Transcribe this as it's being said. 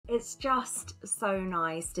it's just so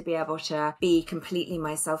nice to be able to be completely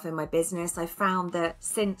myself in my business. I found that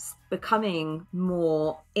since becoming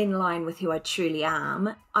more in line with who I truly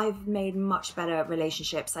am, I've made much better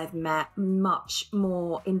relationships. I've met much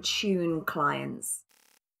more in tune clients.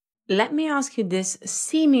 Let me ask you this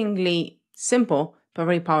seemingly simple but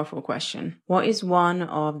very powerful question. What is one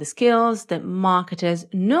of the skills that marketers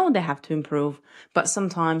know they have to improve, but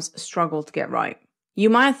sometimes struggle to get right? You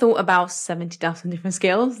might have thought about 70,000 different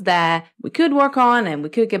skills that we could work on and we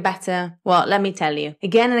could get better. Well, let me tell you,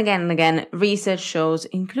 again and again and again, research shows,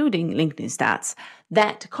 including LinkedIn stats,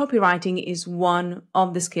 that copywriting is one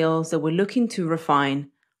of the skills that we're looking to refine.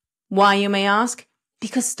 Why, you may ask?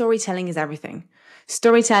 Because storytelling is everything.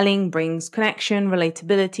 Storytelling brings connection,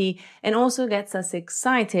 relatability, and also gets us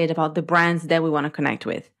excited about the brands that we want to connect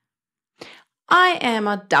with. I am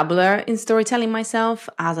a dabbler in storytelling myself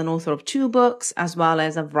as an author of 2 books, as well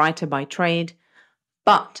as a writer by trade.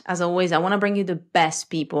 But as always, I want to bring you the best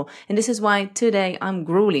people. And this is why today I'm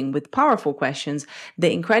grueling with powerful questions,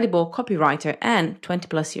 the incredible copywriter and 20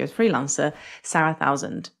 plus years freelancer, Sarah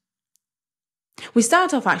Townsend. We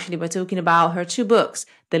start off actually by talking about her 2 books,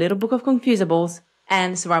 The Little Book of Confusables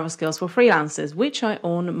and Survival Skills for Freelancers, which I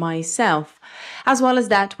own myself. As well as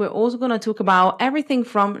that, we're also going to talk about everything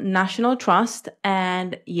from national trust,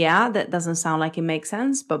 and yeah, that doesn't sound like it makes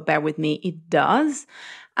sense, but bear with me, it does.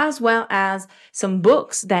 As well as some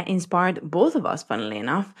books that inspired both of us, funnily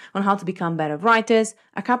enough, on how to become better writers,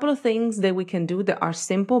 a couple of things that we can do that are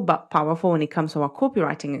simple but powerful when it comes to our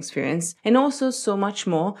copywriting experience, and also so much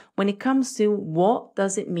more when it comes to what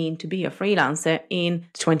does it mean to be a freelancer in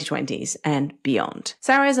 2020s and beyond.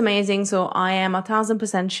 Sarah is amazing, so I am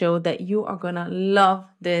 1000% sure that you are gonna love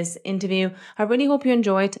this interview. I really hope you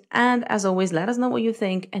enjoy it, and as always, let us know what you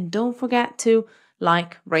think, and don't forget to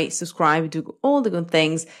like, rate, subscribe, do all the good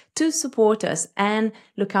things to support us, and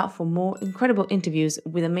look out for more incredible interviews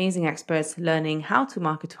with amazing experts learning how to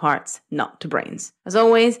market to hearts, not to brains. As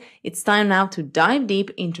always, it's time now to dive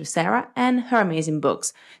deep into Sarah and her amazing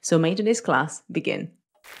books. So may today's class begin.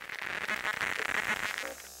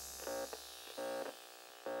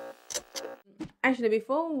 Actually,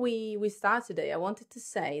 before we start today, I wanted to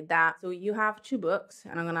say that, so you have 2 books,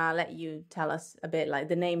 and I'm going to let you tell us a bit like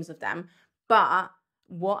the names of them. But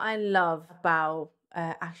what I love about,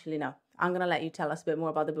 I'm going to let you tell us a bit more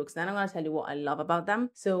about the books. Then I'm going to tell you what I love about them.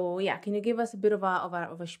 So yeah, can you give us a bit of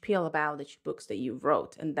a spiel about the 2 books that you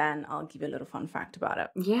wrote? And then I'll give you a little fun fact about it.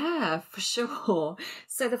 Yeah, for sure.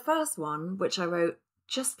 So the first one, which I wrote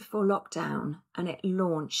just before lockdown, and it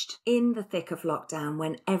launched in the thick of lockdown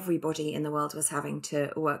when everybody in the world was having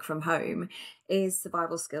to work from home, is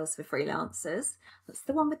Survival Skills for Freelancers. That's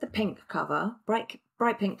the one with the pink cover, bright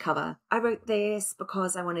pink cover. I wrote this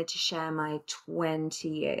because I wanted to share my 20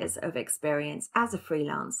 years of experience as a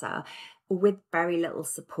freelancer with very little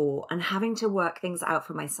support and having to work things out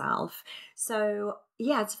for myself. So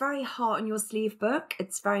yeah, it's very heart on your sleeve book.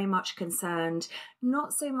 It's very much concerned,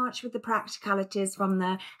 not so much with the practicalities from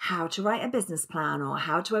the how to write a business plan or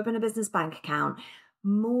how to open a business bank account,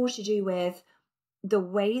 more to do with the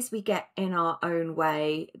ways we get in our own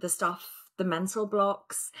way, the stuff, the mental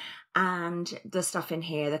blocks, and the stuff in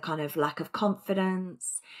here, the kind of lack of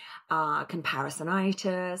confidence,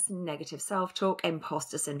 comparisonitis, negative self-talk,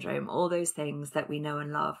 imposter syndrome, all those things that we know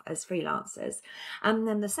and love as freelancers. And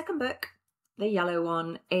then the second book, the yellow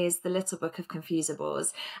one, is The Little Book of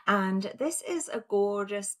Confusables. And this is a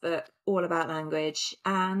gorgeous book all about language.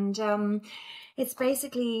 And it's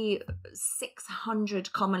basically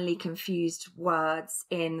 600 commonly confused words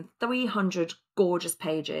in 300 gorgeous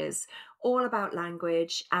pages, all about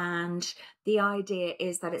language. And the idea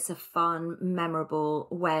is that it's a fun, memorable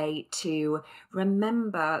way to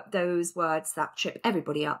remember those words that trip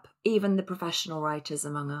everybody up, even the professional writers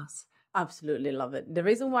among us. Absolutely love it. The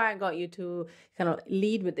reason why I got you to kind of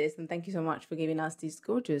lead with this, and thank you so much for giving us these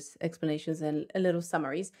gorgeous explanations and little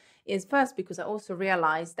summaries, is first because I also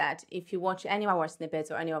realized that if you watch any of our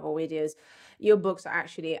snippets or any of our videos, your books are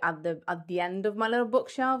actually at the end of my little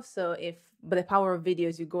bookshelf. So if by the power of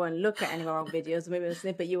videos, you go and look at any of our videos, maybe a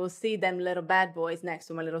snippet, you will see them little bad boys next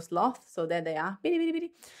to my little sloth. So there they are. Bitty, bitty,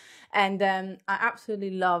 bitty. And I absolutely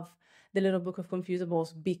love The Little Book of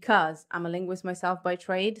Confusables because I'm a linguist myself by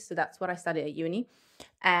trade. So that's what I studied at uni.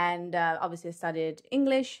 And obviously I studied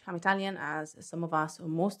English. I'm Italian, as some of us or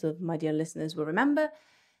most of my dear listeners will remember.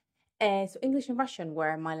 So English and Russian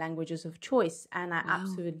were my languages of choice. And I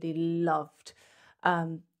absolutely loved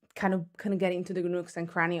kind of getting into the nooks and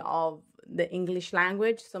cranny of the English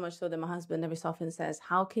language, so much so that my husband every so often says,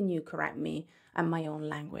 how can you correct me at my own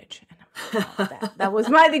language? And I'm like, oh, that was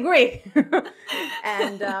my degree.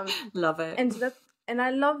 And love it. And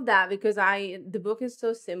I love that because the book is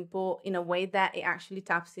so simple in a way that it actually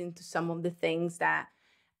taps into some of the things that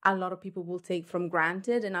a lot of people will take from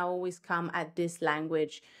granted. And I always come at this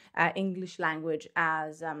language, English language,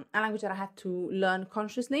 as a language that I had to learn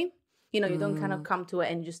consciously. You don't kind of come to it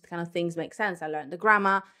and just kind of things make sense. I learned the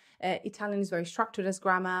grammar. Italian is very structured as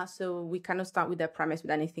grammar. So we kind of start with that premise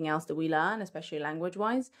with anything else that we learn, especially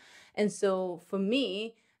language-wise. And so for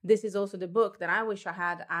me, this is also the book that I wish I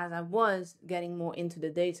had as I was getting more into the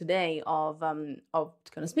day-to-day of kind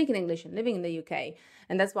of speaking English and living in the UK.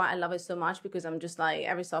 And that's why I love it so much, because I'm just like,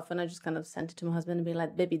 every so often I just kind of send it to my husband and be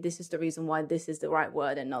like, baby, this is the reason why this is the right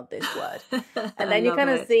word and not this word. And then you kind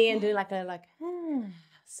of see and do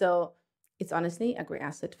So it's honestly a great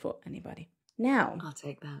asset for anybody. Now, I'll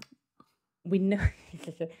take that. We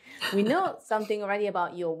know something already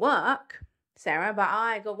about your work, Sarah, but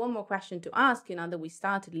I got one more question to ask you now that we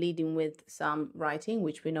started leading with some writing,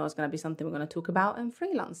 which we know is going to be something we're going to talk about, and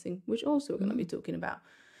freelancing, which also we're going to be talking about.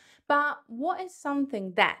 But what is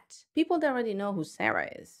something that people that already know who Sarah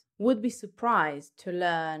is would be surprised to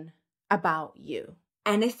learn about you?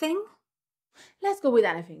 Anything? Let's go with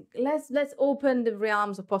anything. Let's open the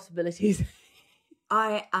realms of possibilities.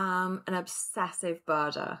 I am an obsessive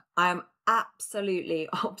birder. I am absolutely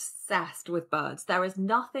obsessed with birds. There is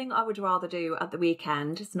nothing I would rather do at the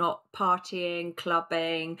weekend. It's not partying,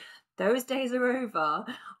 clubbing. Those days are over.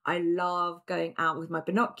 I love going out with my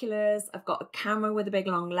binoculars. I've got a camera with a big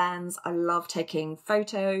long lens. I love taking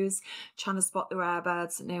photos, trying to spot the rare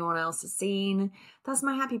birds that no one else has seen. That's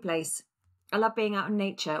my happy place. I love being out in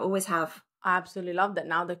nature, always have. I absolutely love that.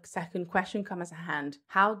 Now the second question comes at hand.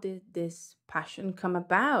 How did this passion come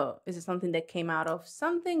about? Is it something that came out of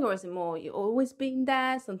something, or is it more you always been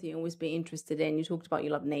there, something you always been interested in? You talked about you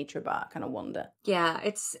love nature, but I kind of wonder. Yeah,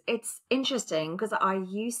 it's interesting because I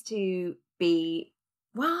used to be,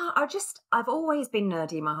 I've always been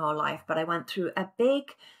nerdy my whole life, but I went through a big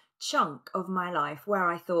chunk of my life where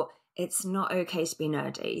I thought, it's not okay to be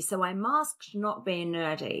nerdy. So I masked not being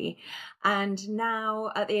nerdy. And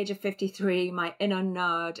now at the age of 53, my inner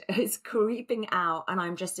nerd is creeping out and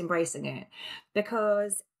I'm just embracing it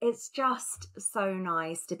because it's just so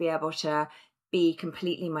nice to be able to be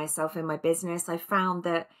completely myself in my business. I found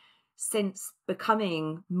that since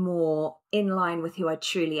becoming more in line with who I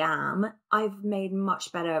truly am, I've made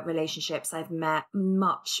much better relationships. I've met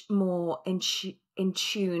much more in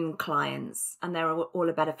tune clients, and they're all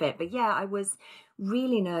a better fit. But yeah, I was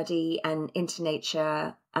really nerdy and into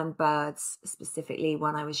nature and birds specifically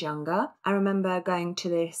when I was younger. I remember going to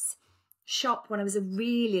this shop when I was a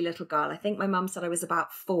really little girl. I think my mum said I was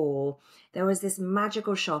about 4. There was this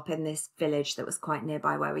magical shop in this village that was quite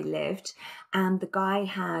nearby where we lived, and the guy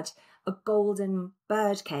had a golden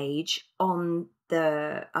bird cage on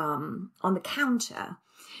the counter,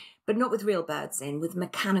 but not with real birds in, with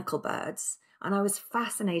mechanical birds. And I was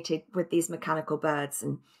fascinated with these mechanical birds.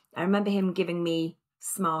 And I remember him giving me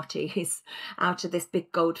Smarties out of this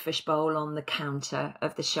big goldfish bowl on the counter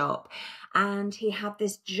of the shop. And he had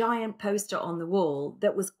this giant poster on the wall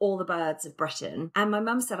that was all the birds of Britain. And my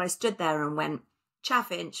mum said I stood there and went,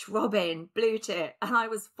 chaffinch, robin, blue-tit, and I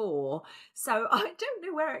was 4. So I don't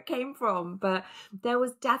know where it came from, but there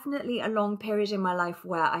was definitely a long period in my life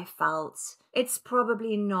where I felt it's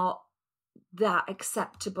probably not that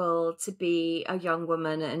acceptable to be a young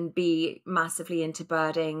woman and be massively into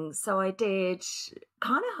birding. So I did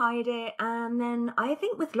kind of hide it. And then I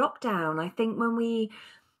think with lockdown, I think when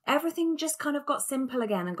everything just kind of got simple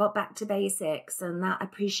again and got back to basics, and that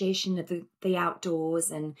appreciation of the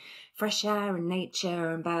outdoors and fresh air and nature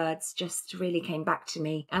and birds just really came back to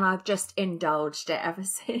me. And I've just indulged it ever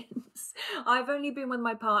since. I've only been with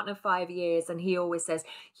my partner 5 years, and he always says,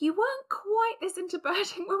 you weren't quite this into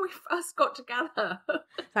birding when we first got together.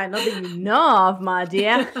 Like, not that you know of, my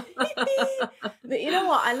dear. But you know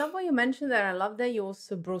what? I love what you mentioned there. I love that you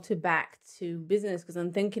also brought it back to business, because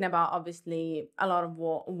I'm thinking about obviously a lot of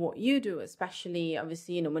what you do, especially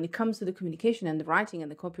obviously, when it comes to the communication and the writing and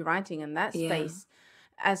the copywriting and that space.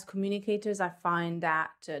 As communicators, I find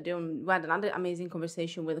that we had another amazing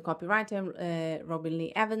conversation with a copywriter, Robin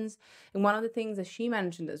Lee Evans. And one of the things that she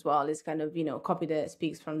mentioned as well is kind of, copy that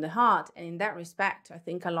speaks from the heart. And in that respect, I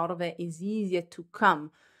think a lot of it is easier to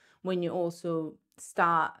come when you also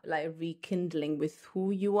start like rekindling with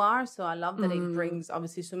who you are. So I love that it brings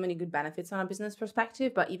obviously so many good benefits on a business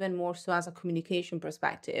perspective, but even more so as a communication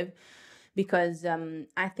perspective, because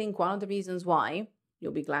I think one of the reasons why,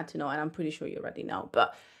 you'll be glad to know, and I'm pretty sure you already know,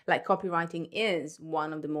 but like copywriting is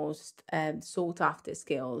one of the most sought after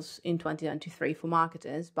skills in 2023 for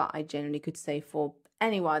marketers, but I generally could say for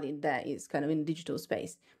anybody that is kind of in the digital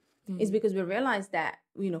space. is because we realized that,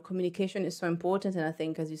 communication is so important. And I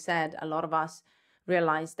think, as you said, a lot of us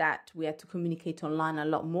realized that we had to communicate online a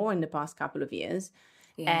lot more in the past couple of years.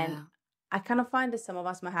 And I kind of find that some of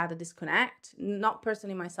us might have a disconnect. Not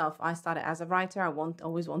personally myself. I started as a writer.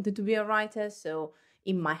 Always wanted to be a writer. So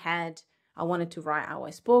in my head, I wanted to write how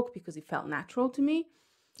I spoke because it felt natural to me.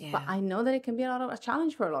 Yeah. But I know that it can be a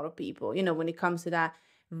challenge for a lot of people, when it comes to that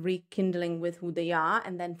rekindling with who they are.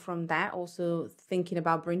 And then from that, also thinking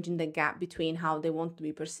about bridging the gap between how they want to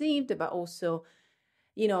be perceived, but also,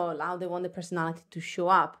 how they want the personality to show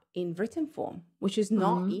up in written form, which is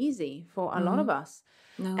not easy for a lot of us.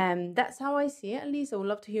 No. And that's how I see it, at least. I would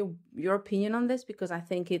love to hear your opinion on this, because I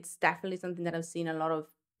think it's definitely something that I've seen a lot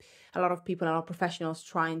of people, a lot of professionals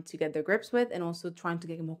trying to get their grips with, and also trying to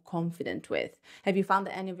get more confident with. Have you found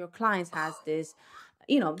that any of your clients has this,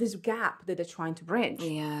 this gap that they're trying to bridge?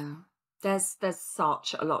 Yeah. There's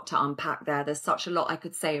such a lot to unpack there. There's such a lot I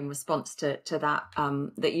could say in response to that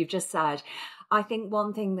that you've just said. I think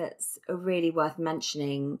one thing that's really worth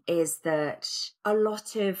mentioning is that a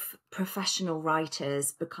lot of professional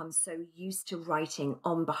writers become so used to writing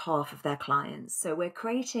on behalf of their clients. So we're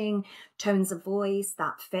creating tones of voice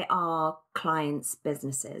that fit our clients'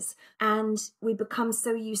 businesses. And we become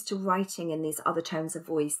so used to writing in these other tones of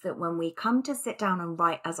voice that when we come to sit down and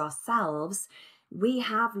write as ourselves, we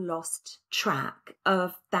have lost track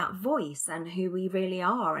of that voice and who we really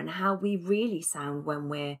are and how we really sound when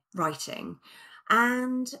we're writing.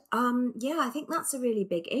 And I think that's a really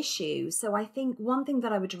big issue. So I think one thing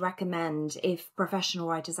that I would recommend if professional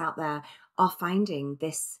writers out there are finding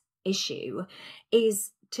this issue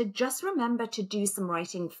is to just remember to do some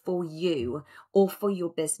writing for you or for your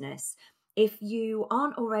business. If you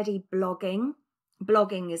aren't already blogging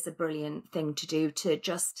is a brilliant thing to do, to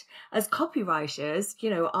just, as copywriters,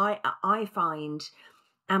 I find,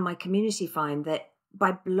 and my community find, that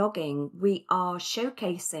by blogging, we are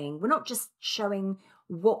showcasing, we're not just showing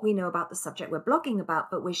what we know about the subject we're blogging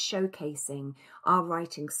about, but we're showcasing our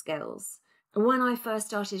writing skills. When I first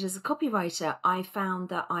started as a copywriter, I found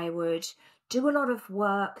that I would do a lot of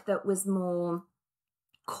work that was more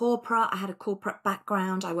corporate. I had a corporate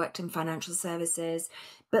background. I worked in financial services,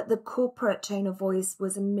 but the corporate tone of voice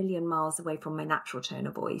was a million miles away from my natural tone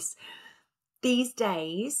of voice. These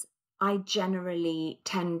days, I generally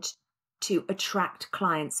tend to attract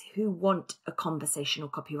clients who want a conversational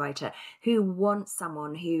copywriter, who want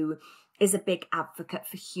someone who is a big advocate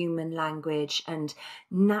for human language and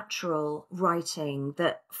natural writing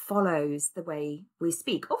that follows the way we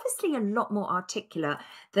speak. Obviously, a lot more articulate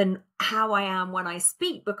than how I am when I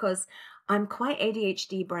speak, because I'm quite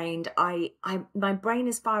ADHD brained. My brain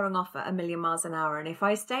is firing off at a million miles an hour. And if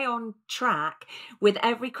I stay on track with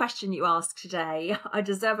every question you ask today, I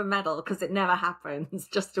deserve a medal, because it never happens,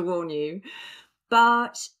 just to warn you.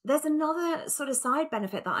 But there's another sort of side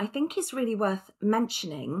benefit that I think is really worth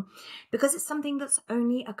mentioning, because it's something that's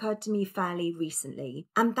only occurred to me fairly recently.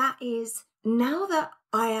 And that is, now that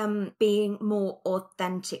I am being more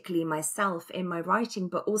authentically myself in my writing,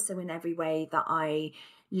 but also in every way that I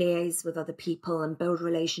liaise with other people and build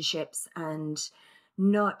relationships and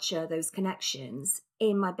nurture those connections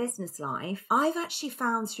in my business life, I've actually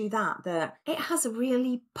found through that it has a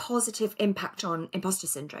really positive impact on imposter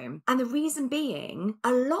syndrome. And the reason being,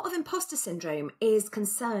 a lot of imposter syndrome is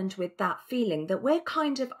concerned with that feeling that we're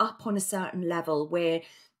kind of up on a certain level. We're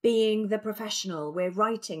being the professional, we're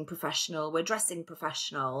writing professional, we're dressing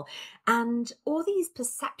professional, and all these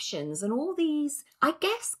perceptions and all these, I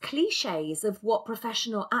guess, cliches of what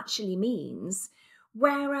professional actually means.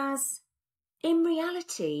 Whereas in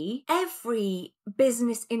reality, every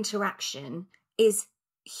business interaction is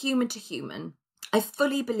human to human. I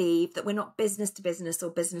fully believe that we're not business to business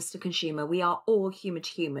or business to consumer. We are all human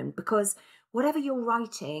to human, because whatever you're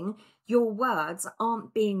writing, your words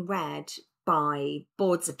aren't being read by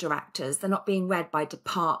boards of directors. They're not being read by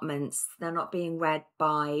departments. They're not being read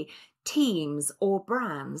by teams or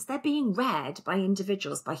brands. They're being read by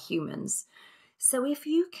individuals, by humans. So if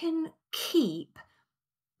you can keep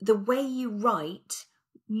the way you write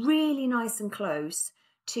really nice and close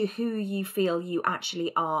to who you feel you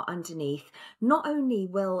actually are underneath, not only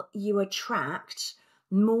will you attract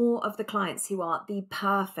more of the clients who are the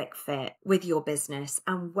perfect fit with your business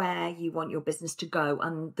and where you want your business to go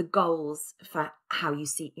and the goals for how you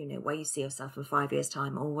see, where you see yourself in 5 years'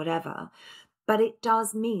 time or whatever. But it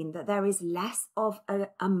does mean that there is less of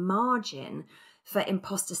a margin for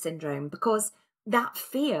imposter syndrome, because that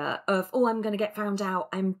fear of, I'm going to get found out,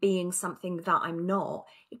 I'm being something that I'm not,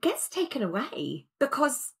 it gets taken away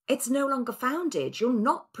because it's no longer founded. You're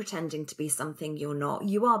not pretending to be something you're not.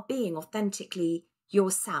 You are being authentically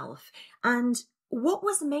yourself. And what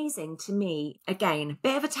was amazing to me, again,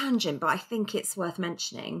 bit of a tangent, but I think it's worth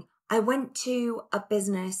mentioning. I went to a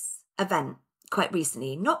business event quite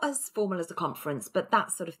recently, not as formal as a conference, but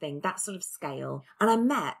that sort of thing, that sort of scale. And I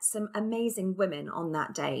met some amazing women on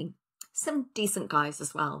that day, some decent guys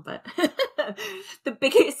as well, but the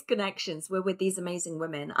biggest connections were with these amazing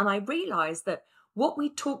women. And I realized that what we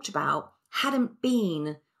talked about hadn't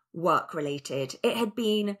been work related. It had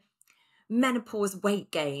been menopause weight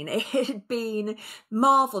gain. It had been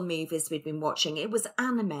Marvel movies we'd been watching. It was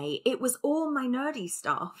anime. It was all my nerdy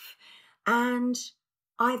stuff. And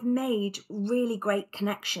I've made really great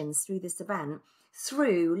connections through this event,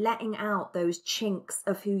 through letting out those chinks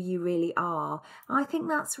of who you really are. I think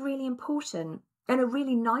that's really important and a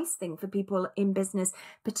really nice thing for people in business,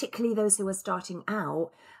 particularly those who are starting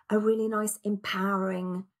out, a really nice,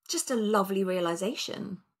 empowering, just a lovely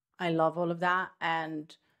realization. I love all of that.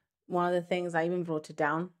 And one of the things I even wrote it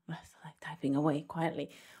down, I was like typing away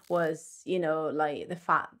quietly, was, like the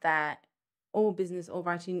fact that all business, all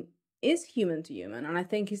writing is human to human. And I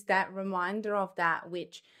think it's that reminder of that,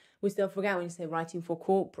 which we still forget when you say writing for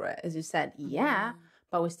corporate, as you said,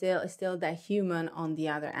 but it's still that human on the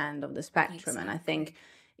other end of the spectrum. Exactly. And I think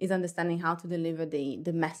is understanding how to deliver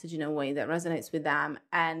the message in a way that resonates with them.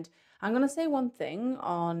 And I'm going to say one thing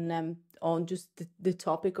on just the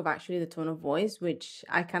topic of actually the tone of voice, which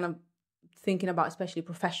I kind of thinking about, especially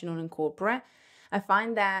professional and corporate. I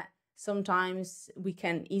find that sometimes we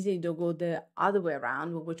can easily go the other way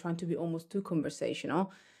around, where we're trying to be almost too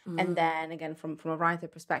conversational. And then again, from a writer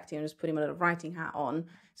perspective, I'm just putting my little writing hat on.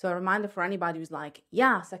 So a reminder for anybody who's like,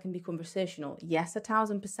 yes, I can be conversational. Yes,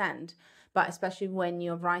 1,000%. But especially when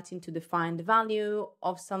you're writing to define the value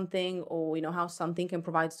of something, or, how something can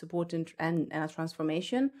provide support and a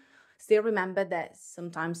transformation, still remember that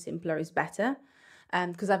sometimes simpler is better.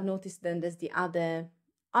 Because I've noticed then there's the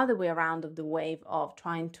other way around of the wave of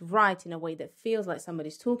trying to write in a way that feels like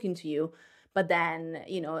somebody's talking to you. But then,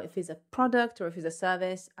 if it's a product or if it's a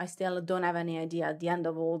service, I still don't have any idea at the end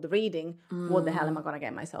of all the reading, what the hell am I going to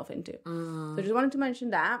get myself into? So I just wanted to mention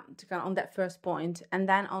that, to kind of on that first point. And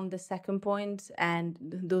then on the second point and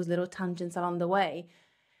those little tangents along the way,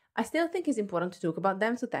 I still think it's important to talk about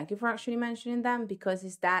them. So thank you for actually mentioning them, because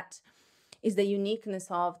it's the uniqueness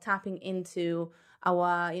of tapping into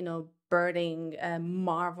our, birding,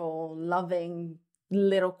 Marvel loving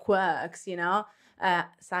little quirks,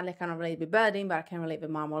 sadly I cannot relate with birding, but I can relate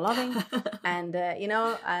with Marvel loving. And,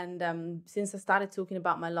 since I started talking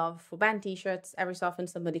about my love for band t-shirts, every so often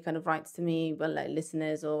somebody kind of writes to me, well, like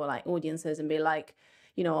listeners or like audiences, and be like,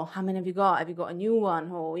 how many have you got? Have you got a new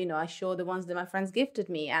one? Or, I show the ones that my friends gifted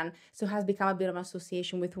me. And so it has become a bit of an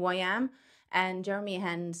association with who I am. And Jeremy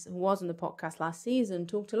Hens, who was on the podcast last season,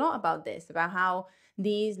 talked a lot about this, about how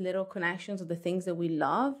these little connections of the things that we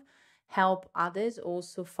love help others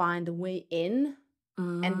also find a way in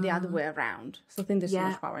and the other way around. So I think there's so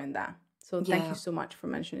much power in that. So thank you so much for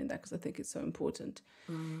mentioning that, because I think it's so important.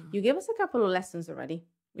 You gave us a couple of lessons already,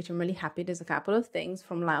 which I'm really happy. There's a couple of things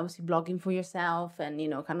from like obviously blogging for yourself and,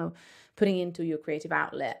 kind of putting into your creative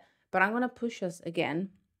outlet. But I'm going to push us again.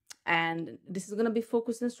 And this is going to be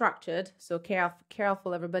focused and structured. So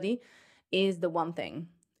careful, everybody, is the one thing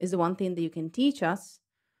that you can teach us,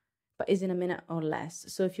 but is in a minute or less.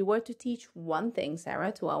 So if you were to teach one thing,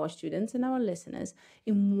 Sarah, to our students and our listeners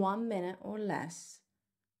in 1 minute or less,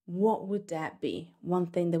 what would that be? One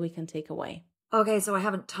thing that we can take away. Okay, so I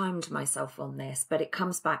haven't timed myself on this, but it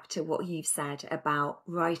comes back to what you've said about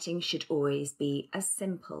writing should always be as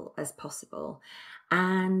simple as possible.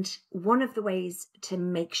 And one of the ways to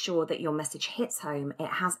make sure that your message hits home, it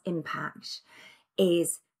has impact,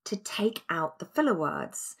 is to take out the filler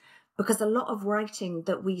words. Because a lot of writing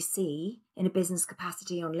that we see in a business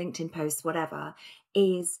capacity, on LinkedIn posts, whatever,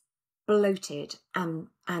 is bloated and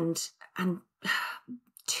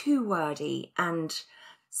too wordy and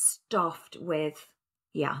stuffed with,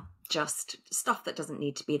 just stuff that doesn't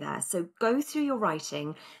need to be there. So go through your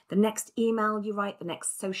writing, the next email you write, the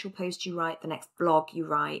next social post you write, the next blog you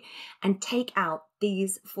write, and take out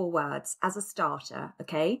these 4 words as a starter,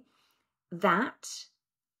 okay? That,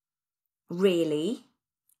 really,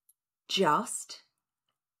 just,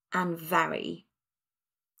 and very.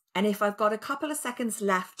 And if I've got a couple of seconds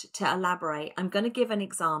left to elaborate, I'm going to give an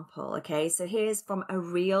example, okay? So here's from a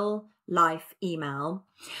real life email.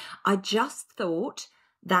 I just thought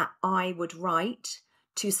that I would write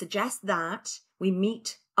to suggest that we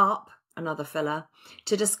meet up, another filler,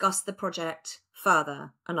 to discuss the project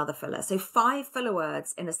further, another filler. So 5 filler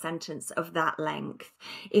words in a sentence of that length.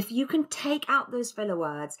 If you can take out those filler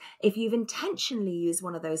words, if you've intentionally used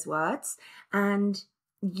one of those words and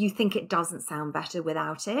you think it doesn't sound better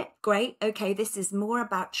without it. Great. Okay, this is more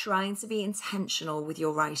about trying to be intentional with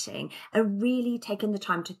your writing and really taking the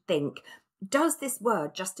time to think, does this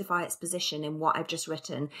word justify its position in what I've just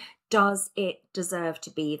written? Does it deserve to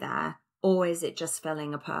be there? Or is it just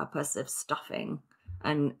filling a purpose of stuffing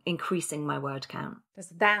and increasing my word count?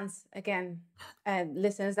 There's a dance again.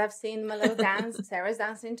 Listeners, I've seen my little dance. Sarah's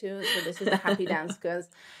dancing too. So this is the happy dance, because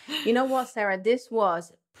you know what, Sarah? This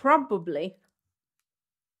was probably,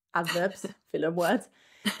 adverbs, filler words,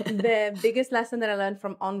 the biggest lesson that I learned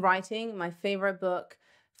from On Writing, my favorite book.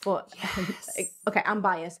 Okay, I'm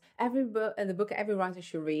biased. Every book, the book every writer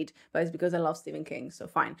should read, but it's because I love Stephen King, so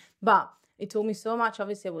fine. But it taught me so much.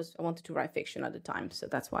 Obviously, I wanted to write fiction at the time, so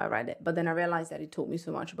that's why I read it. But then I realized that it taught me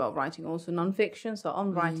so much about writing also nonfiction. So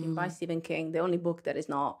On Writing by Stephen King, the only book that is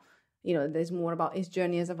not, there's more about his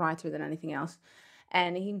journey as a writer than anything else.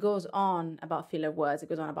 And he goes on about filler words. It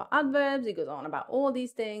goes on about adverbs. It goes on about all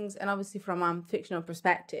these things. And obviously from a fictional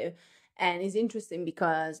perspective. And it's interesting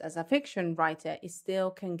because as a fiction writer, it still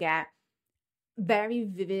can get very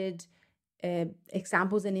vivid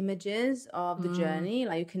examples and images of the journey.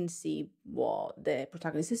 Like you can see what the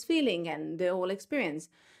protagonist is feeling and the whole experience.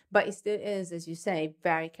 But it still is, as you say,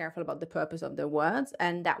 very careful about the purpose of their words.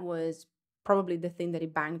 And that was probably the thing that he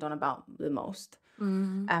banged on about the most.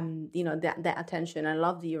 That attention. I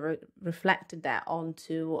love that you reflected that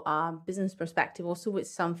onto a business perspective, also with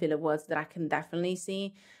some filler words that I can definitely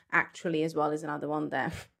see. Actually, as well, is another one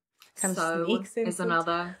that kind of sneaks in. Is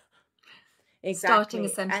another. Exactly. Starting a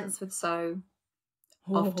sentence with so,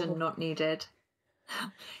 often not needed.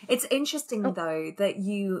 It's interesting, though, that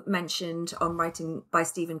you mentioned On Writing by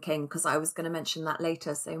Stephen King, because I was going to mention that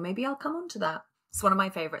later, so maybe I'll come on to that. It's one of my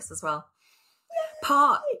favourites as well.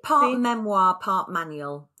 Part memoir, part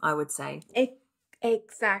manual, I would say.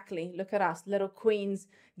 Exactly. Look at us, little queens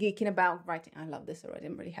geeking about writing. I love this already.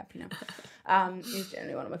 I'm really happy now. It's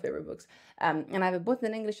generally one of my favorite books. And I have it both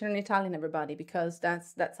in English and in Italian, everybody, because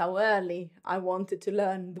that's how early I wanted to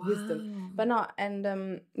learn the wisdom. But not.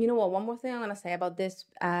 And you know what? One more thing I'm going to say about this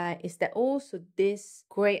is that also this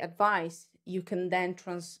great advice, you can then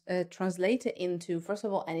translate it into, first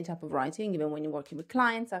of all, any type of writing, even when you're working with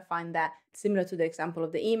clients. I find that similar to the example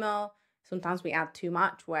of the email. Sometimes we add too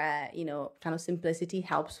much where, kind of simplicity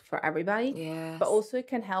helps for everybody. Yes. But also it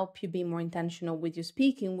can help you be more intentional with your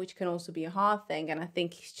speaking, which can also be a hard thing. And I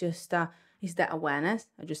think it's just, it's that awareness.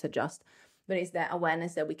 I just adjust. But it's that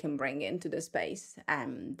awareness that we can bring into the space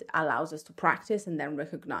and allows us to practice and then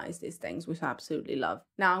recognize these things, which I absolutely love.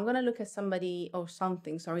 Now, I'm going to look at something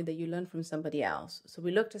that you learned from somebody else. So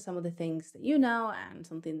we looked at some of the things that you know and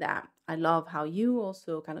something that I love how you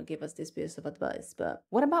also kind of give us this piece of advice. But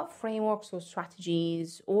what about frameworks or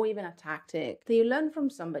strategies or even a tactic that you learned from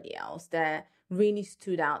somebody else that really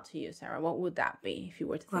stood out to you, Sarah? What would that be if you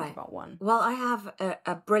were to think about one? Well, I have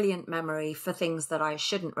a brilliant memory for things that I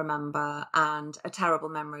shouldn't remember and a terrible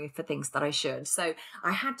memory for things that I should. So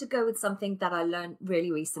I had to go with something that I learned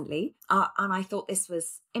really recently, and I thought this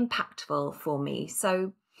was impactful for me.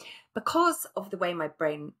 So because of the way my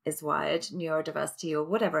brain is wired, neurodiversity or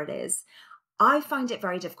whatever it is, I find it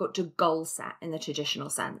very difficult to goal set in the traditional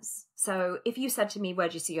sense. So if you said to me, where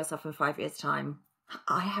do you see yourself in 5 years' time?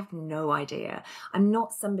 I have no idea. I'm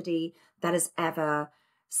not somebody that has ever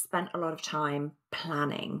spent a lot of time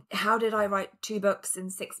planning. How did I write 2 books in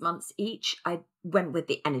 6 months each? I went with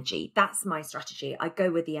the energy. That's my strategy. I go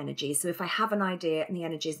with the energy. So if I have an idea and the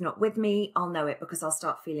energy is not with me, I'll know it because I'll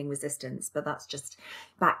start feeling resistance. But that's just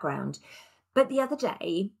background. But the other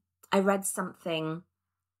day, I read something,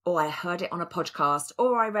 or I heard it on a podcast,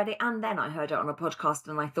 or I read it and then I heard it on a podcast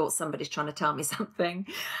and I thought somebody's trying to tell me something.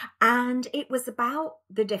 And it was about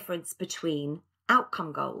the difference between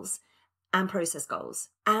outcome goals and process goals.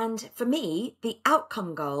 And for me, the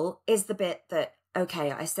outcome goal is the bit that,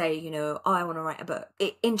 okay, I say, I want to write a book.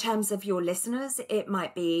 In terms of your listeners, it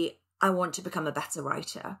might be, I want to become a better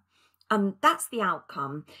writer. That's the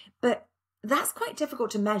outcome. But that's quite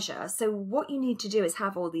difficult to measure. So what you need to do is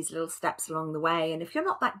have all these little steps along the way. And if you're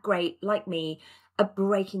not that great, like me, at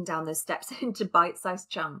breaking down those steps into bite-sized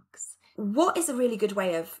chunks, what is a really good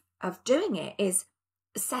way of doing it is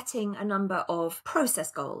setting a number of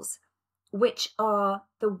process goals, which are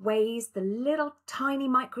the little tiny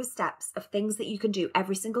micro steps of things that you can do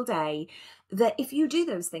every single day, that if you do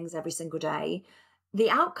those things every single day, the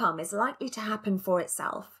outcome is likely to happen for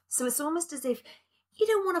itself. So it's almost as if you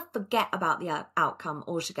don't want to forget about the outcome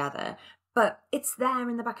altogether, but it's there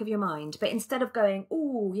in the back of your mind. But instead of going,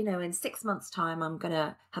 in 6 months' time, I'm going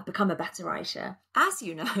to have become a better writer, as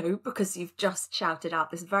you know, because you've just shouted out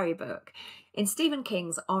this very book, in Stephen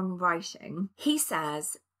King's On Writing, he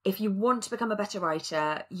says, if you want to become a better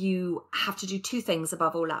writer, you have to do two things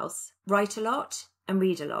above all else: write a lot and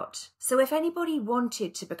read a lot. So if anybody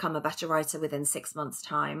wanted to become a better writer within 6 months'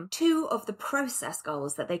 time, two of the process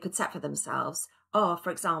goals that they could set for themselves are,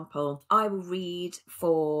 for example, I will read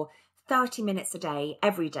for 30 minutes a day,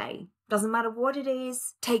 every day. Doesn't matter what it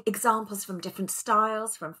is. Take examples from different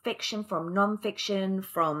styles, from fiction, from non-fiction,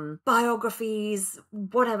 from biographies,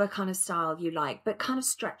 whatever kind of style you like, but kind of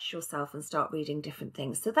stretch yourself and start reading different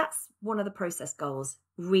things. So that's one of the process goals: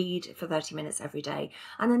 read for 30 minutes every day.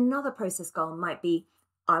 And another process goal might be,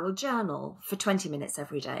 I will journal for 20 minutes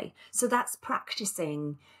every day. So that's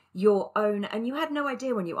practicing your own, and you had no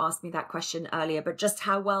idea when you asked me that question earlier, but just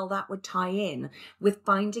how well that would tie in with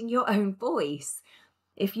finding your own voice.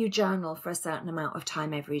 If you journal for a certain amount of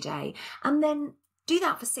time every day, and then do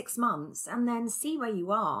that for 6 months and then see where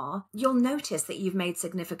you are, you'll notice that you've made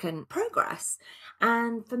significant progress.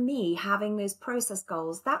 And for me, having those process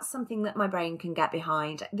goals, that's something that my brain can get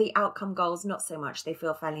behind. The outcome goals, not so much. They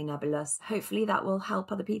feel fairly nebulous. Hopefully that will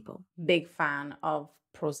help other people. Big fan of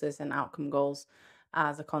process and outcome goals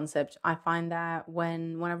as a concept. I find that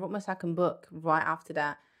when I wrote my second book, right after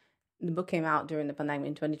that, the book came out during the pandemic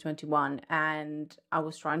in 2021, and I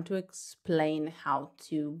was trying to explain how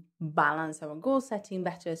to balance our goal setting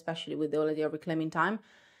better, especially with the whole idea of reclaiming time.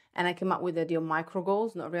 And I came up with the idea of micro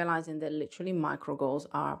goals, not realizing that literally micro goals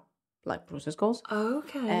are like process goals.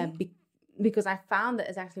 Okay. Because I found that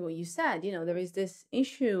exactly what you said, there is this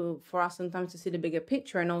issue for us sometimes to see the bigger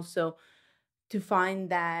picture, and also to find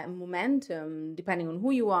that momentum, depending on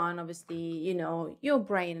who you are and obviously, your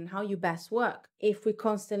brain and how you best work. If we're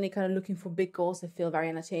constantly kind of looking for big goals that feel very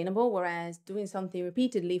unattainable, whereas doing something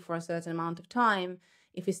repeatedly for a certain amount of time,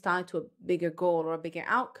 if it's tied to a bigger goal or a bigger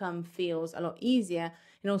outcome, feels a lot easier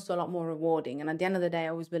and also a lot more rewarding. And at the end of the day, I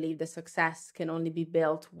always believe that success can only be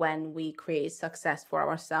built when we create success for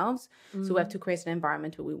ourselves. So we have to create an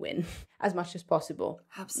environment where we win as much as possible.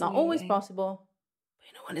 Absolutely. Not always possible.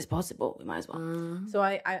 When it's possible, we might as well. So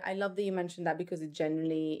I love that you mentioned that, because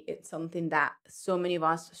it's something that so many of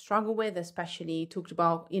us struggle with, especially talked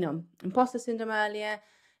about, imposter syndrome earlier.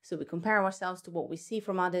 So we compare ourselves to what we see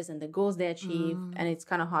from others and the goals they achieve. And it's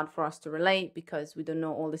kind of hard for us to relate because we don't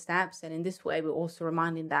know all the steps. And in this way, we're also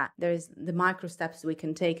reminding that there is the micro steps we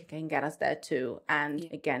can take can get us there too. And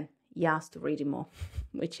again, yes to reading more,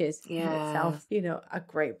 which is in itself, a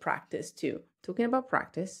great practice too. Talking about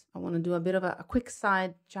practice, I want to do a bit of a quick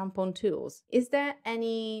side jump on tools. Is there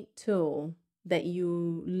any tool that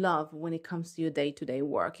you love when it comes to your day-to-day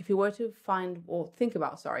work? If you were to think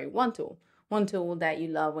about one tool that you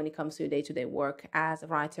love when it comes to your day-to-day work as a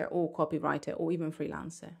writer or copywriter or even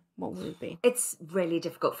freelancer, what would it be? It's really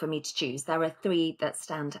difficult for me to choose. There are three that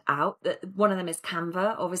stand out. One of them is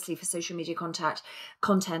Canva, obviously for social media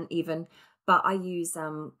content even. But I use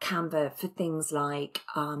Canva for things like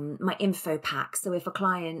my info pack. So if a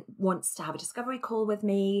client wants to have a discovery call with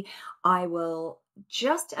me, I will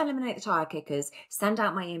just eliminate the tire kickers, send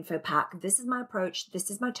out my info pack. This is my approach. This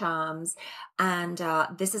is my terms. And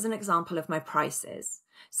this is an example of my prices.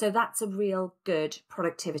 So that's a real good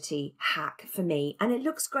productivity hack for me. And it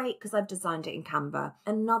looks great because I've designed it in Canva.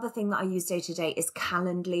 Another thing that I use day to day is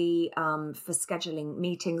Calendly for scheduling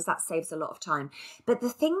meetings. That saves a lot of time. But the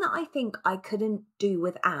thing that I think I couldn't do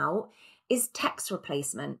without is text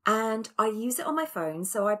replacement. And I use it on my phone.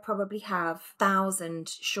 So I probably have 1,000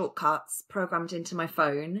 shortcuts programmed into my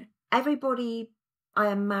phone. Everybody,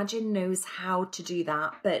 I imagine, knows how to do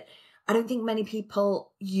that, but I don't think many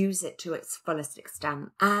people use it to its fullest extent.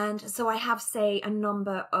 And so I have, say, a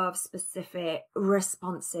number of specific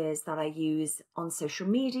responses that I use on social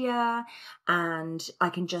media, and I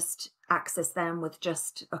can just access them with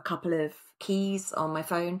just a couple of keys on my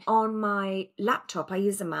phone. On my laptop, I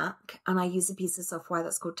use a Mac, and I use a piece of software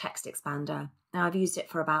that's called Text Expander. Now, I've used it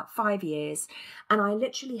for about 5 years, and I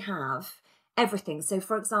literally have everything. So,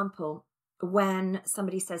 for example, when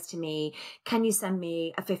somebody says to me, can you send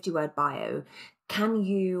me a 50-word bio? Can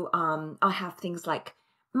you, I have things like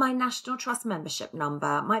my National Trust membership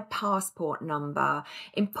number, my passport number,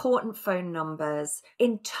 important phone numbers,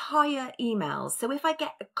 entire emails. So if I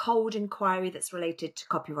get a cold inquiry that's related to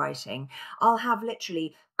copywriting, I'll have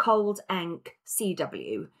literally cold enc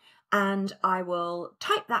CW, and I will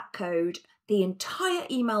type that code. The entire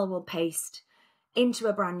email will paste into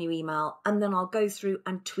a brand new email, and then I'll go through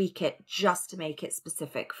and tweak it just to make it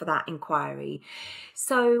specific for that inquiry.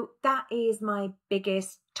 So that is my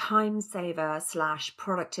biggest time saver /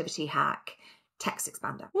 productivity hack, Text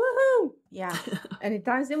Expander. Woohoo! Yeah. And it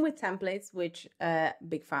ties in with templates, which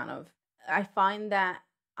big fan of. I find that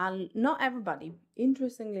not everybody,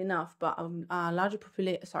 interestingly enough, but a larger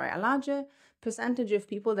percentage of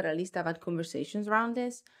people that at least have had conversations around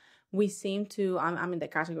this, we seem to, I'm in the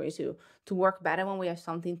category too, to work better when we have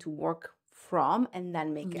something to work from and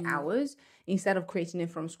then make it ours instead of creating it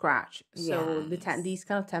from scratch. So these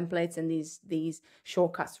kind of templates and these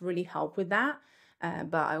shortcuts really help with that.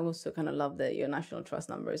 But I also kind of love that your national trust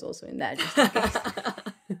number is also in there just in case.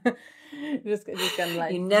 just kind of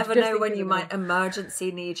like, you never know when you might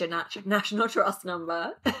emergency need your national trust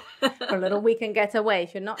number. For a little weekend getaway.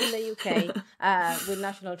 If you're not in the UK, with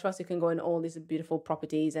National Trust, you can go in all these beautiful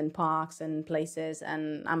properties and parks and places.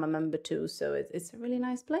 And I'm a member too, so it's a really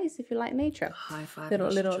nice place if you like nature. High five,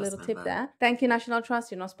 little tip there. Thank you, National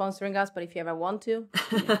Trust. You're not sponsoring us, but if you ever want to.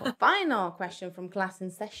 Final question from class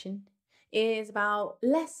in session is about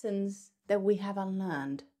lessons that we have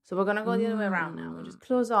unlearned. So we're going to go the other way around now. We'll just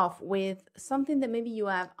close off with something that maybe you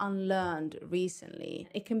have unlearned recently.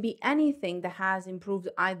 It can be anything that has improved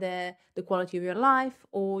either the quality of your life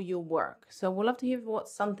or your work. So we'd love to hear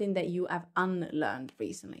what's something that you have unlearned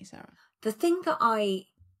recently, Sarah. The thing that I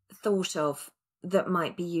thought of that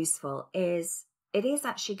might be useful is it is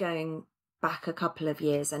actually going back a couple of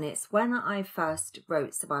years, and it's when I first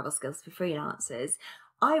wrote Survival Skills for Freelancers.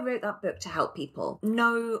 I wrote that book to help people.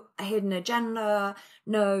 No hidden agenda,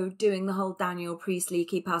 no doing the whole Daniel Priestley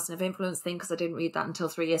key person of influence thing, because I didn't read that until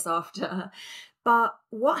 3 years after. But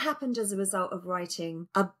what happened as a result of writing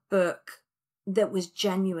a book that was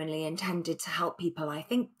genuinely intended to help people, I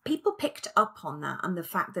think people picked up on that and the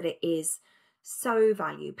fact that it is so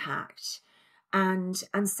value-packed and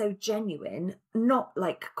so genuine, not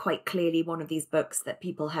like quite clearly one of these books that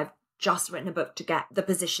people have just written a book to get the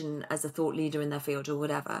position as a thought leader in their field or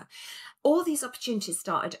whatever. All these opportunities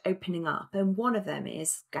started opening up, and one of them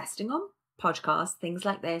is guesting on podcasts, things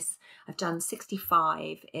like this. I've done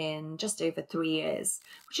 65 in just over 3 years,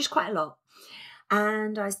 which is quite a lot.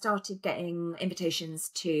 And I started getting invitations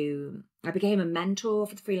I became a mentor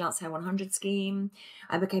for the Freelance Hair 100 scheme.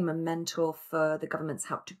 I became a mentor for the government's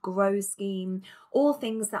Help to Grow scheme, all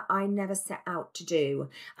things that I never set out to do.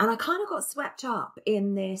 And I kind of got swept up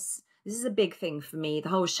in this. This is a big thing for me, the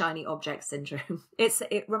whole shiny object syndrome.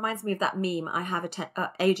 It reminds me of that meme. I have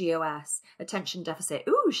ADOS, attention deficit.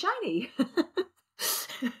 Ooh, shiny.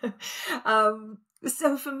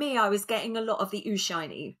 So for me, I was getting a lot of the ooh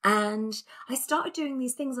shiny, and I started doing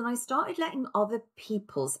these things, and I started letting other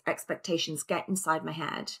people's expectations get inside my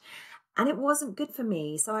head. And it wasn't good for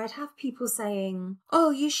me. So I'd have people saying, oh,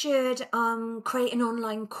 you should create an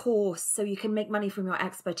online course so you can make money from your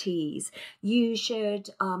expertise. You should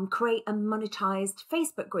create a monetized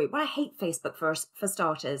Facebook group. Well, I hate Facebook for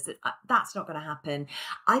starters. That's not going to happen.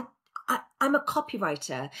 I'm a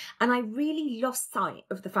copywriter, and I really lost sight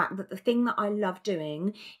of the fact that the thing that I love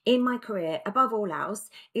doing in my career, above all else,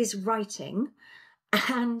 is writing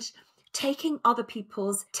and taking other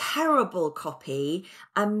people's terrible copy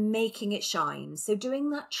and making it shine. So doing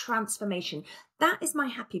that transformation, that is my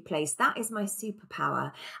happy place. That is my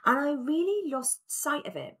superpower. And I really lost sight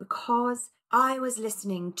of it because I was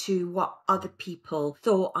listening to what other people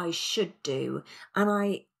thought I should do. And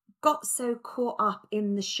I got so caught up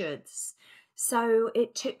in the shoulds. So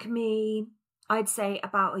it took me, I'd say,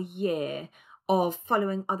 about a year of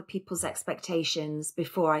following other people's expectations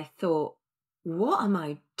before I thought, what am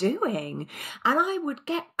I doing? And I would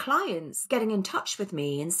get clients getting in touch with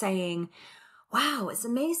me and saying, wow, it's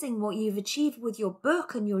amazing what you've achieved with your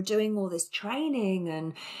book, and you're doing all this training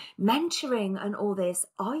and mentoring and all this.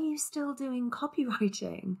 Are you still doing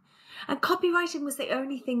copywriting? And copywriting was the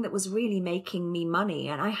only thing that was really making me money,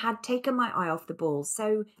 and I had taken my eye off the ball.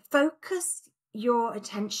 So focus your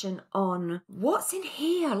attention on what's in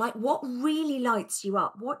here, like what really lights you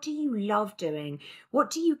up. What do you love doing? What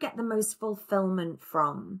do you get the most fulfillment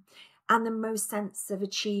from and the most sense of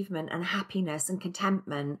achievement and happiness and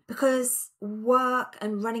contentment? Because work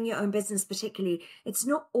and running your own business particularly, it's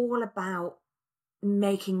not all about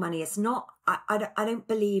making money. It's not, I don't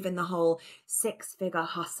believe in the whole 6-figure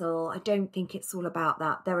hustle. I don't think it's all about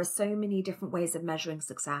that. There are so many different ways of measuring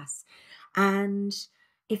success. And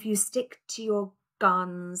if you stick to your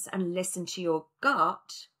guns and listen to your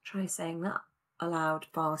gut, try saying that aloud,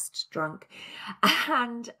 fast, drunk,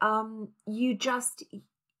 and you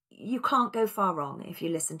can't go far wrong if you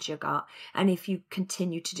listen to your gut and if you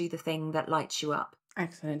continue to do the thing that lights you up.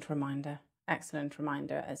 Excellent reminder,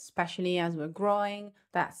 especially as we're growing.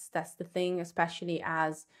 That's the thing, especially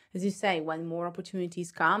as you say, when more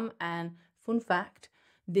opportunities come. And fun fact,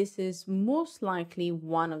 this is most likely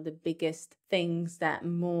one of the biggest things that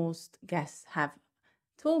most guests have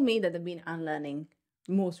told me that they've been unlearning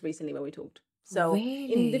most recently when we talked. So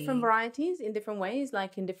in different Really? varieties, in different ways,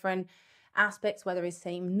 like in different aspects, whether it's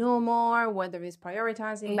saying no more, whether it's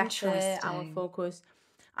prioritizing better our Interesting. focus.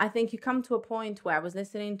 I think you come to a point where I was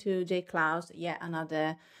listening to Jay Clouse, yet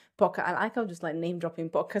another podcast. I like how just like name dropping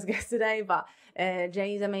podcast guests today, but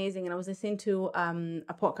Jay is amazing. And I was listening to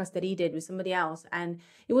a podcast that he did with somebody else, and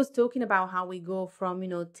it was talking about how we go from,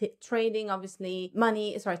 trading, obviously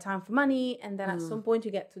time for money. And then at some point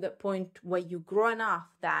you get to that point where you grow enough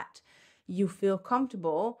that you feel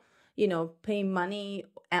comfortable, paying money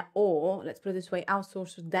or let's put it this way,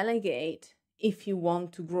 outsource or delegate if you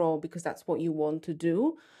want to grow, because that's what you want to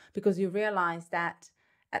do, because you realize that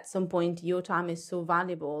at some point your time is so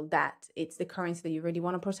valuable that it's the currency that you really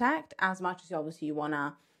want to protect as much as obviously you want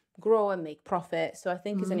to grow and make profit. So I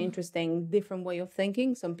think it's an interesting different way of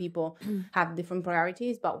thinking. Some people have different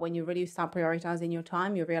priorities, but when you really start prioritizing your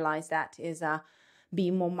time, you realize that is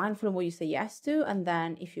be more mindful of what you say yes to. And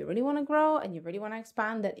then if you really want to grow and you really want to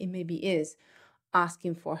expand, that it maybe is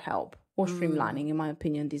asking for help or streamlining. In my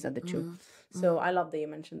opinion, these are the two. So I love that you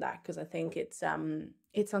mentioned that, because I think it's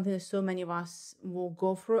something that so many of us will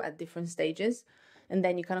go through at different stages. And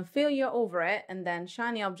then you kind of feel you're over it, and then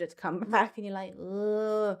shiny objects come back and you're like,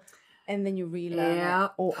 ugh, and then you relearn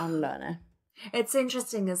it or unlearn it. It's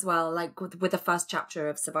interesting as well, like with the first chapter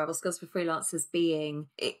of Survival Skills for Freelancers being,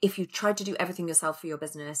 if you try to do everything yourself for your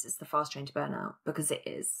business, it's the fast train to burnout, because it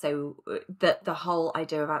is. So the whole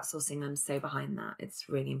idea of outsourcing, I'm so behind that. It's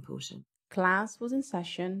really important. Class was in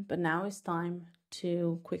session, but now it's time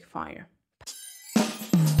to quickfire.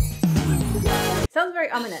 Sounds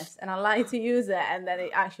very ominous, and I like to use it, and then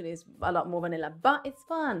it actually is a lot more vanilla, but it's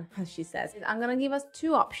fun, as she says. I'm going to give us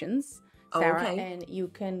 2 options, Sarah, and you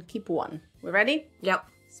can keep one. We ready? Yep.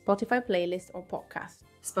 Spotify playlist or podcast?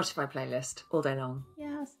 Spotify playlist all day long.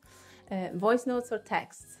 Yes. Voice notes or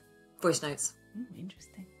texts? Voice notes.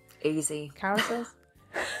 Interesting. Easy. Carousels?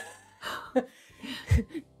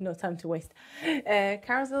 No time to waste.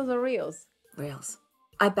 Carousels or reels? Reels.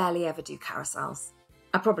 I barely ever do carousels.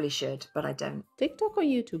 I probably should, but I don't. TikTok or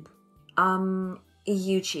YouTube?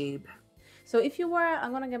 YouTube. So if you were,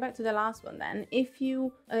 I'm gonna get back to the last one then. If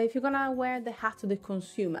you're gonna wear the hat of the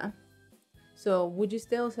consumer, so would you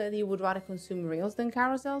still say that you would rather consume reels than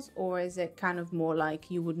carousels, or is it kind of more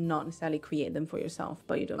like you would not necessarily create them for yourself,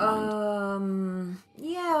 but you don't mind?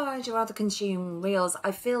 Yeah, I'd rather consume reels.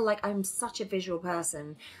 I feel like I'm such a visual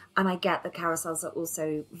person, and I get that carousels are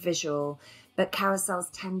also visual, but carousels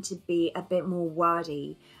tend to be a bit more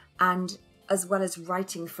wordy, and as well as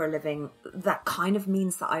writing for a living, that kind of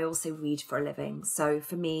means that I also read for a living. So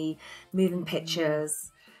for me, moving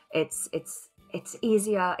pictures, it's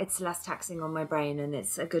easier, it's less taxing on my brain, and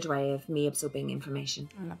it's a good way of me absorbing information.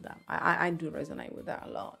 I love that. I do resonate with that a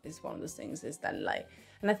lot. It's one of those things is that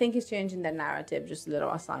and I think it's changing the narrative, just a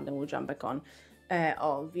little aside, and we'll jump back on,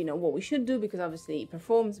 of, what we should do, because obviously it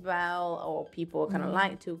performs well, or people kind of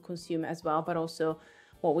like to consume it as well, but also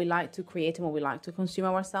what we like to create and what we like to consume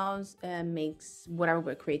ourselves makes whatever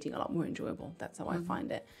we're creating a lot more enjoyable. That's how I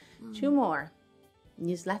find it. 2 more.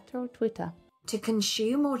 Newsletter or Twitter? To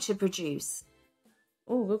consume or to produce?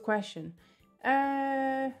 Oh, good question.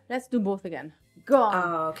 Let's do both again. Go on.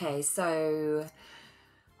 Oh, okay. So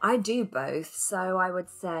I do both. So I would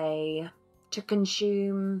say to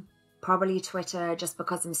consume, probably Twitter, just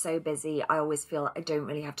because I'm so busy. I always feel I don't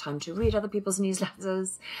really have time to read other people's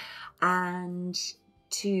newsletters. And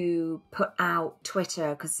to put out Twitter,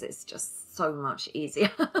 because it's just so much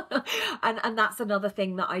easier. and that's another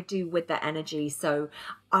thing that I do with the energy. So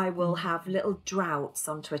I will have little droughts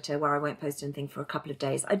on Twitter where I won't post anything for a couple of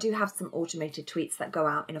days. I do have some automated tweets that go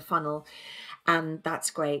out in a funnel, and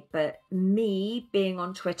that's great. But me being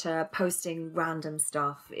on Twitter, posting random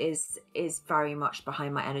stuff is very much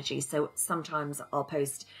behind my energy. So sometimes I'll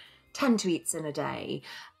post 10 tweets in a day,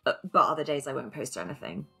 but other days I won't post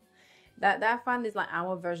anything. That I find is like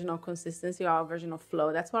our version of consistency, our version of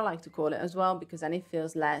flow. That's what I like to call it as well, because then it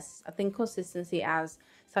feels less. I think consistency as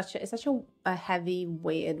such a heavy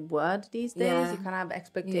weighted word these days. Yeah. You kind of have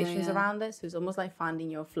expectations around it, so it's almost like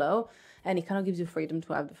finding your flow, and it kind of gives you freedom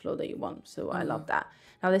to have the flow that you want. So I love that.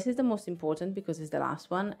 Now this is the most important because it's the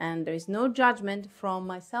last one, and there is no judgment from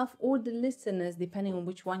myself or the listeners depending on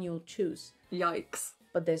which one you'll choose. Yikes!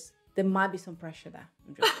 But there might be some pressure there.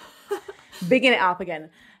 I'm just bigging it up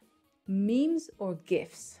again. Memes or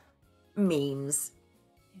GIFs? Memes.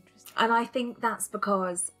 Interesting. And I think that's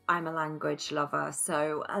because I'm a language lover.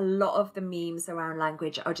 So a lot of the memes around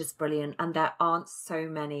language are just brilliant. And there aren't so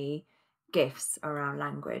many GIFs around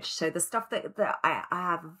language. So the stuff that I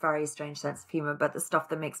have a very strange sense of humor, but the stuff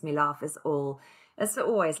that makes me laugh it's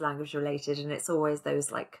always language related. And it's always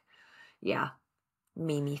those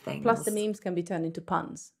memey things. Plus, the memes can be turned into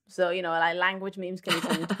puns. So, like language memes can be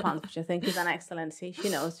turned into puns, which I think is an excellent. See, she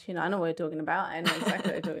knows. I know what you're talking about. I know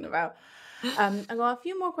exactly what you're talking about. I got a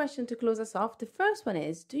few more questions to close us off. The first one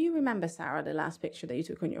is, do you remember, Sarah, the last picture that you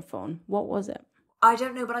took on your phone? What was it? I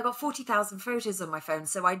don't know, but I got 40,000 photos on my phone,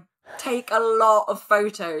 so I take a lot of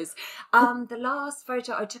photos. The last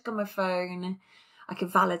photo I took on my phone, I can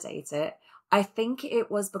validate it. I think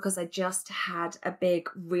it was because I just had a big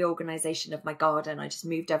reorganization of my garden. I just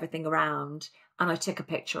moved everything around and I took a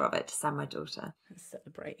picture of it to send my daughter.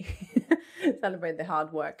 Celebrate. Celebrate the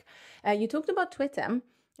hard work. You talked about Twitter,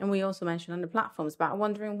 and we also mentioned on the platforms, but I'm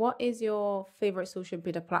wondering, what is your favorite social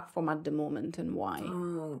media platform at the moment and why?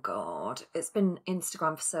 Oh, God. It's been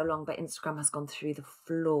Instagram for so long, but Instagram has gone through the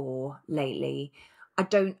floor lately. I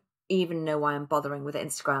don't even know why I'm bothering with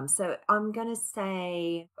Instagram. So I'm going to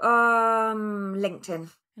say LinkedIn.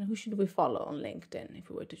 And who should we follow on LinkedIn if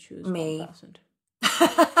we were to choose Me. one person?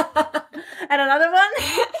 And another one?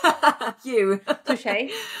 You. Touche. By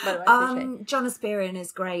the way, touche. John Asperian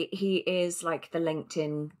is great. He is like the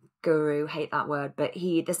LinkedIn guru. Hate that word, but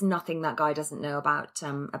there's nothing that guy doesn't know about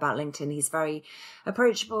LinkedIn. He's very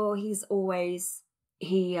approachable. He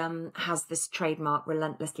has this trademark,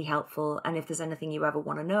 relentlessly helpful. And if there's anything you ever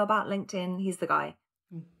want to know about LinkedIn, he's the guy.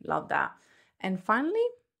 Love that. And finally,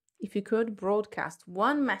 if you could broadcast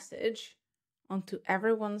one message onto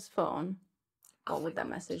everyone's phone, what would that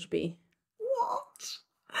message be? What?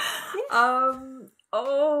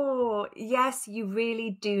 Yes, you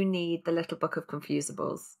really do need the Little Book of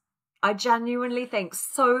Confusables. I genuinely think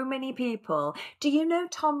so many people. Do you know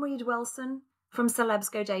Tom Reed Wilson from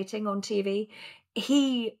Celebs Go Dating on TV?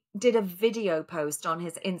 He did a video post on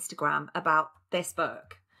his Instagram about this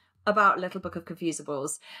book, about Little Book of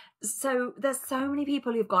Confusables. So there's so many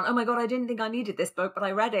people who've gone, oh my God, I didn't think I needed this book, but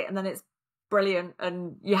I read it and then it's brilliant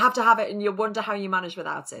and you have to have it and you wonder how you manage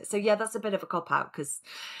without it. So yeah, that's a bit of a cop-out because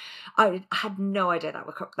I had no idea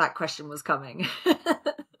that question was coming.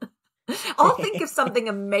 I'll think of something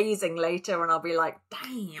amazing later and I'll be like,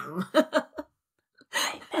 damn.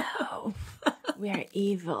 I know. We are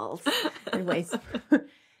evils. Anyways,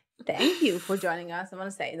 thank you for joining us. I want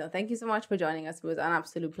to say, thank you so much for joining us. It was an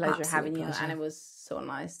absolute pleasure having you. And it was so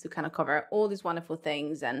nice to kind of cover all these wonderful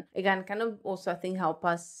things. And again, kind of also, I think, help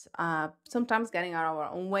us sometimes getting out of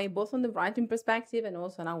our own way, both on the writing perspective and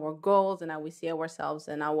also on our goals and how we see ourselves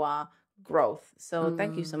and our growth. So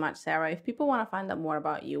thank you so much, Sarah. If people want to find out more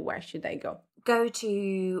about you, where should they go? Go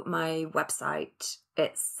to my website.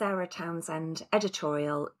 It's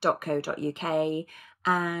sarahtownzendeditorial.co.uk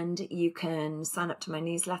and you can sign up to my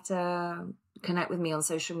newsletter, connect with me on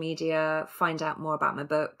social media, find out more about my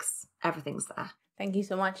books. Everything's there. Thank you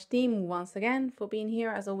so much, team, once again for being here.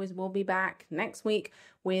 As always, we'll be back next week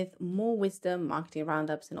with more wisdom, marketing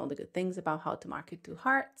roundups, and all the good things about how to market to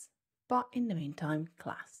hearts. But in the meantime,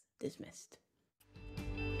 class dismissed.